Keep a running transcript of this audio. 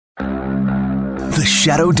The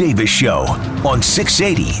Shadow Davis Show on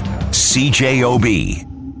 680 CJOB.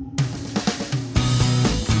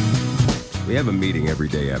 We have a meeting every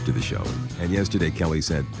day after the show. And yesterday, Kelly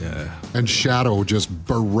said... and Shadow just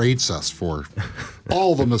berates us for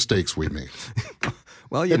all the mistakes we make.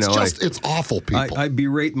 Well, it's awful, people. I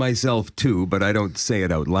berate myself, too, but I don't say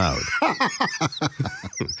it out loud.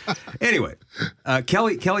 Anyway,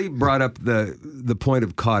 Kelly brought up the point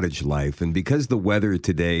of cottage life. And because the weather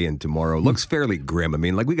today and tomorrow looks fairly grim, I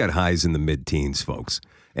mean, like we got highs in the mid-teens, folks.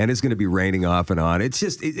 And it's going to be raining off and on. It's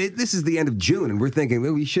just, this is the end of June, and we're thinking,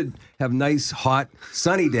 well, we should have nice, hot,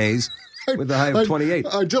 sunny days with a high of 28.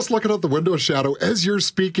 I'm just looking out the window, Shadow. As you're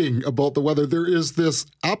speaking about the weather, there is this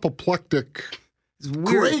apoplectic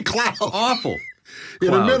gray cloud. Awful.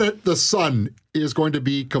 In a minute, the sun is going to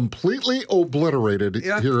be completely obliterated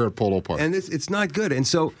here at Polo Park. And it's not good. And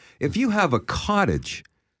so if you have a cottage...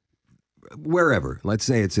 wherever, let's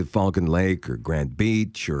say it's at Falcon Lake or Grand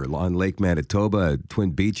Beach or on Lake Manitoba,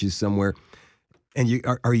 Twin Beaches somewhere, and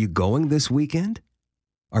are you going this weekend?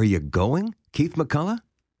 Are you going, Keith McCullough?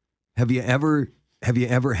 Have you ever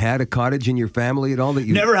had a cottage in your family at all? That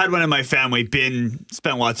you never had one in my family.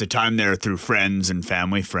 Spent lots of time there through friends and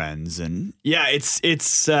family friends, and yeah, it's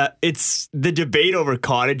the debate over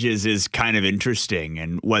cottages is kind of interesting,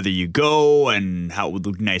 and whether you go and how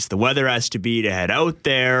nice the weather has to be to head out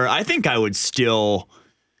there. I think I would still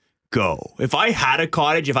go if I had a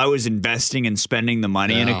cottage. If I was investing and spending the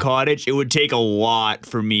money in a cottage, it would take a lot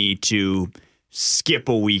for me to skip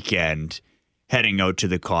a weekend heading out to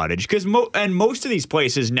the cottage, because most of these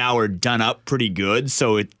places now are done up pretty good,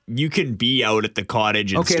 so you can be out at the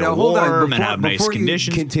cottage and still warm and have nice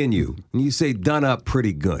conditions. You continue, and you say done up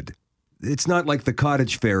pretty good. It's not like the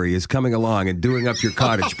cottage fairy is coming along and doing up your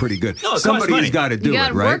cottage pretty good. No, somebody's got to do it, right?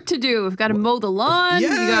 You got work to do. You've got to mow the lawn. Yes.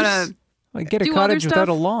 You got to get a cottage without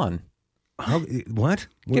a lawn. What?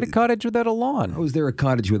 Get a cottage without a lawn. How is there a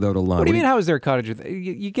cottage without a lawn? What do you mean, how is there a cottage with...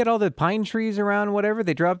 You get all the pine trees around, whatever,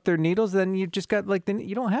 they drop their needles, then you just got,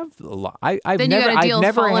 you don't have a lawn. Then you got to deal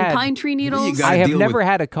with fallen pine tree needles. I have never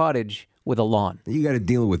had a cottage with a lawn. You got to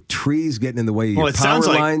deal with trees getting in the way of your power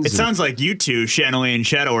lines. It sounds like you two, Shanley and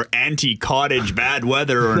Shadow, are anti-cottage, bad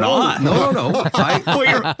weather or not.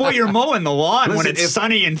 No. You're mowing the lawn when it's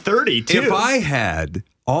sunny and 30, too. If I had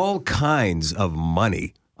all kinds of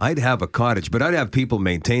money, I'd have a cottage, but I'd have people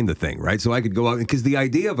maintain the thing, right? So I could go out, because the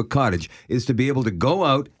idea of a cottage is to be able to go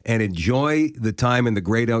out and enjoy the time in the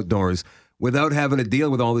great outdoors without having to deal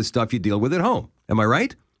with all this stuff you deal with at home. Am I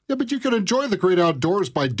right? Yeah, but you can enjoy the great outdoors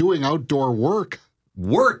by doing outdoor work.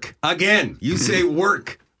 Work again. You say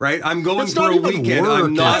work. Right, I'm going for a weekend.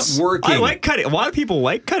 I'm not working. I like cutting. A lot of people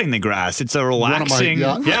like cutting the grass. It's a relaxing.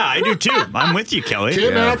 Yeah, I do too. I'm with you, Kelly.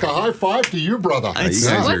 K-Mac, a high five to you, brother.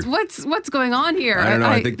 What's going on here? I don't know.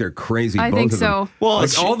 I think they're crazy. I think so. Well,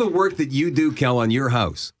 like all the work that you do, Kel, on your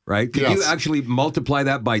house, right? Could you actually multiply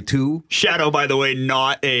that by 2? Shadow, by the way,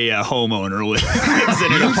 not a homeowner. Lives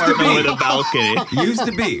in an apartment with a balcony. Used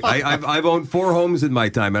to be. I've owned 4 homes in my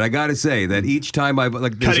time, and I got to say that each time I've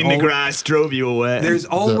cutting the grass drove you away. There's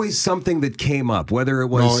always something that came up, whether it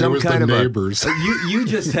was some kind of neighbors. You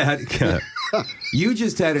just had. You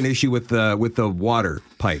just had an issue with the water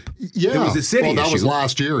pipe. Yeah, it was a city issue. That was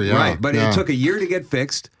last year. Yeah, right. But it took a year to get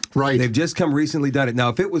fixed. Right. They've just recently done it. Now,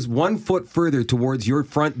 if it was 1 foot further towards your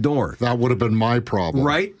front door, that would have been my problem.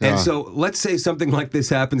 Right. Yeah. And so let's say something like this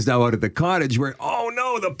happens now out at the cottage, where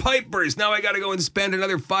no, the pipe burst. Now I got to go and spend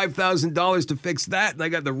another $5,000 to fix that, and I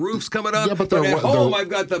got the roofs coming up. Yeah, but at home I've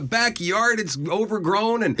got the backyard. It's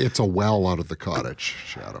overgrown, and it's a well out of the cottage,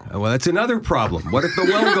 Shadow. Well, that's another problem. What if the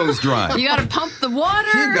well goes dry? You got to pump the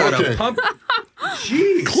water. You got to pump.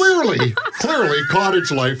 Jeez. Clearly,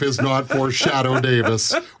 cottage life is not for Shadow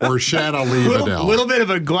Davis or Shanna Lee Vidal. A little bit of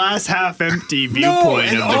a glass half empty viewpoint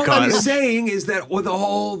of the all cottage. I'm saying is that with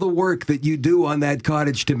all the work that you do on that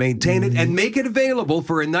cottage to maintain it and make it available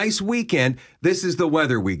for a nice weekend, this is the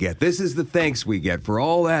weather we get. This is the thanks we get for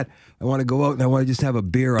all that. I want to go out and I want to just have a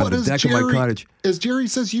beer on the deck of my cottage. As Jerry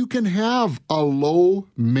says, you can have a low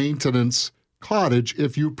maintenance cottage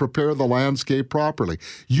if you prepare the landscape properly.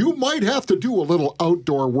 You might have to do a little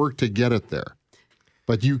outdoor work to get it there,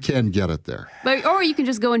 but you can get it there. Or you can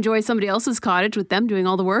just go enjoy somebody else's cottage with them doing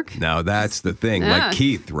all the work. Now that's the thing. Yeah. Like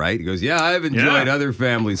Keith, right? He goes, I've enjoyed other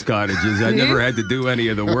families' cottages. I never had to do any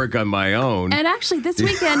of the work on my own. And actually this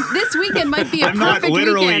weekend might be a perfect weekend. I'm not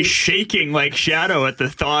literally shaking like Shadow at the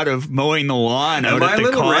thought of mowing the lawn out at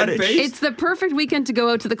the cottage. It's the perfect weekend to go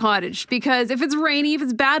out to the cottage, because if it's rainy, if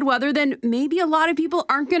it's bad weather, then maybe a lot of people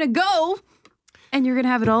aren't going to go. And you're going to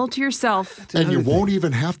have it all to yourself. And you won't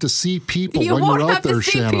even have to see people You when won't you're out have there, to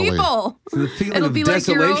see Shanley. people. The feeling It'll of be like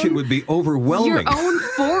your desolation own- would be overwhelming. Your own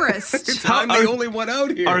forest. I'm the only one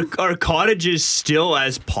out here. Are cottages still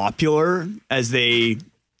as popular as they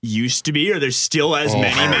used to be? Or there's still as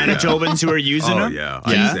many Manitobans who are using them?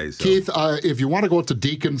 I'd say so. Keith, if you want to go out to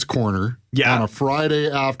Deacon's Corner on a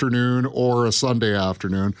Friday afternoon or a Sunday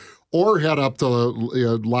afternoon, or head up to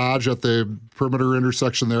Lodge at the perimeter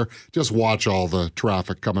intersection there, just watch all the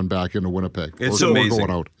traffic coming back into Winnipeg. It's We're amazing. going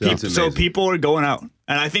out. So people are going out.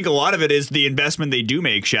 And I think a lot of it is the investment they do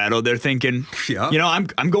make, Shadow. They're thinking,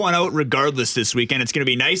 I'm going out regardless this weekend. It's going to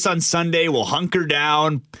be nice on Sunday. We'll hunker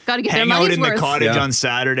down, Gotta get their hang out money's in the worth. cottage on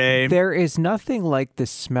Saturday. There is nothing like the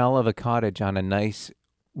smell of a cottage on a nice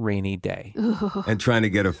rainy day. And trying to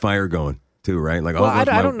get a fire going, too, right? Like, Well, look,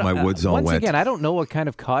 I don't know. my wood's all Once wet. again, I don't know what kind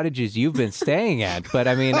of cottages you've been staying at, but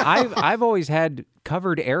I mean, I've always had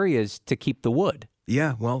covered areas to keep the wood.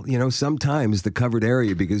 Yeah, well, sometimes the covered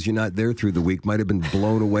area, because you're not there through the week, might have been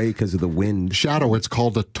blown away because of the wind. Shadow, it's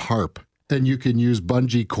called a tarp. And you can use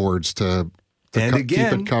bungee cords to keep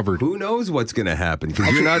it covered. Who knows what's going to happen?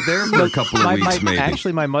 Because you're not there for a couple of weeks, maybe.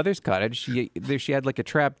 Actually, my mother's cottage, she had like a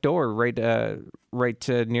trap door right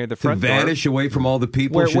near the To front door. vanish away from all the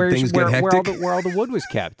people should things get hectic? Where all the wood was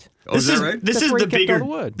kept. Is that right? This That's is where the you kept all bigger. the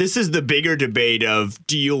wood. This is the bigger debate of: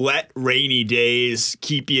 do you let rainy days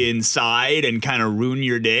keep you inside and kind of ruin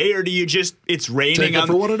your day, or do you just it's raining? Take it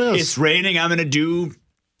for what it is. It's raining. I'm going to do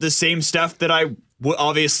the same stuff that I.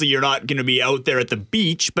 Obviously, you're not going to be out there at the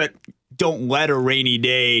beach, but don't let a rainy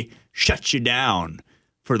day shut you down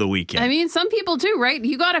for the weekend. I mean, some people too, right?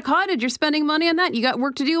 You got a cottage, you're spending money on that. You got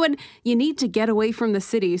work to do, and you need to get away from the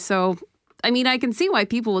city. So, I mean, I can see why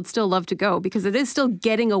people would still love to go because it is still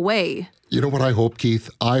getting away. You know what I hope, Keith?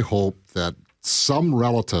 I hope that some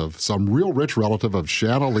real rich relative of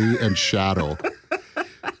Shanley and Shadow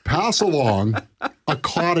pass along a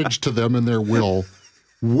cottage to them in their will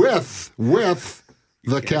with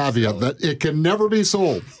the caveat that it can never be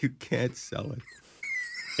sold. You can't sell it.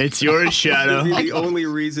 It's yours, Shadow. That'd be the only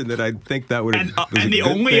reason that I'd think that would have And the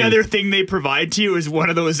only other thing they provide to you is one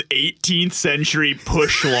of those 18th century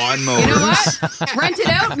push lawnmowers. You know what? Rent it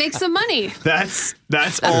out, make some money. That's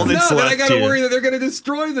all that's no, then left I got to here. worry that they're going to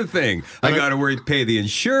destroy the thing. I got to worry to pay the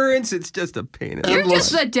insurance. It's just a pain in the You're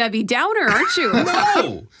just the Debbie Downer, aren't you?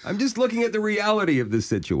 No, I'm just looking at the reality of this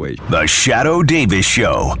situation. The Shadow Davis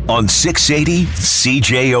Show on 680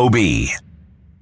 CJOB.